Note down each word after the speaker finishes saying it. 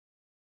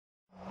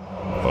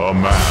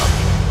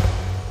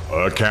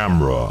a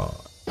camera,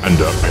 and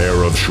a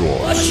pair of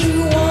shorts. What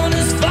you want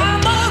is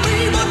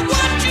flammery, but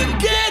what you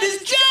get is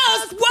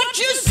just what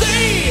you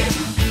see.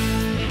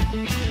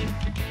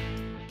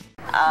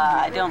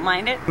 I don't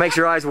mind it. Makes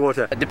your eyes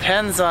water. It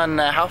depends on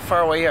how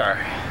far away you are.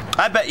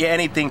 I bet you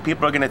anything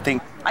people are gonna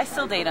think I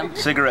still date him.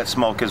 cigarette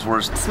smoke is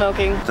worse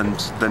Smoking. than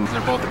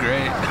They're both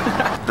great.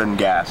 than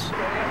gas.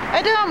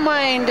 I don't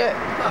mind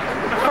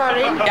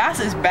farting. Gas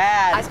is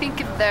bad. I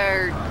think if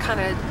they're kind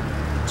of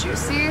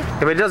juicy.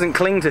 If it doesn't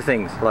cling to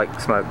things like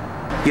smoke.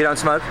 You don't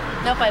smoke?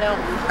 Nope, I don't.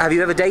 Have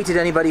you ever dated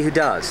anybody who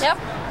does? Yep.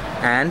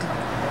 And?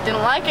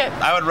 Didn't like it.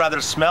 I would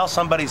rather smell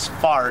somebody's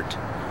fart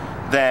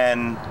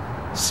than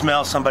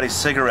smell somebody's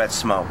cigarette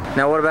smoke.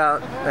 Now what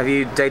about, have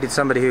you dated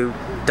somebody who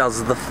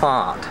does the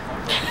fart?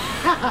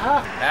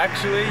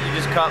 Actually, you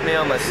just caught me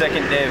on my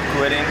second day of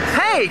quitting.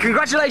 Hey,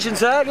 congratulations,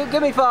 sir.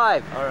 Give me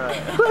 5. All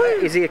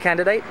right. Is he a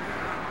candidate?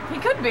 He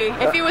could be,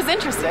 if he was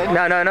interested.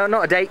 No,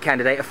 not a date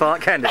candidate, a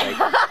fart candidate.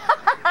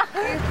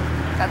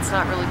 That's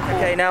not really cool.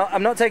 Okay, now,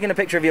 I'm not taking a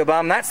picture of your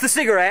bum. That's the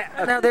cigarette.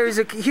 Now, there is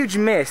a huge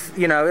myth,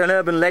 you know, an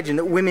urban legend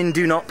that women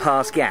do not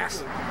pass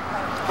gas.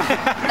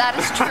 That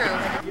is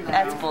true.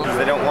 That's bullshit.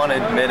 They don't want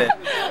to admit it.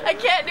 I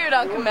can't do it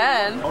on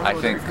command. I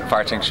think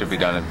farting should be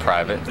done in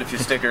private. But if you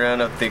stick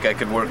around, I think I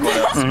could work one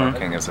out.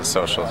 Smoking is a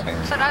social thing.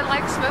 But I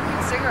like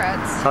smoking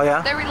cigarettes. Oh,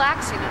 yeah? They're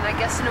relaxing, and I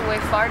guess in a way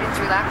farting's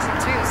relaxing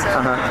too, so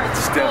Uh-huh.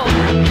 it's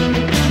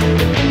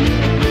cool.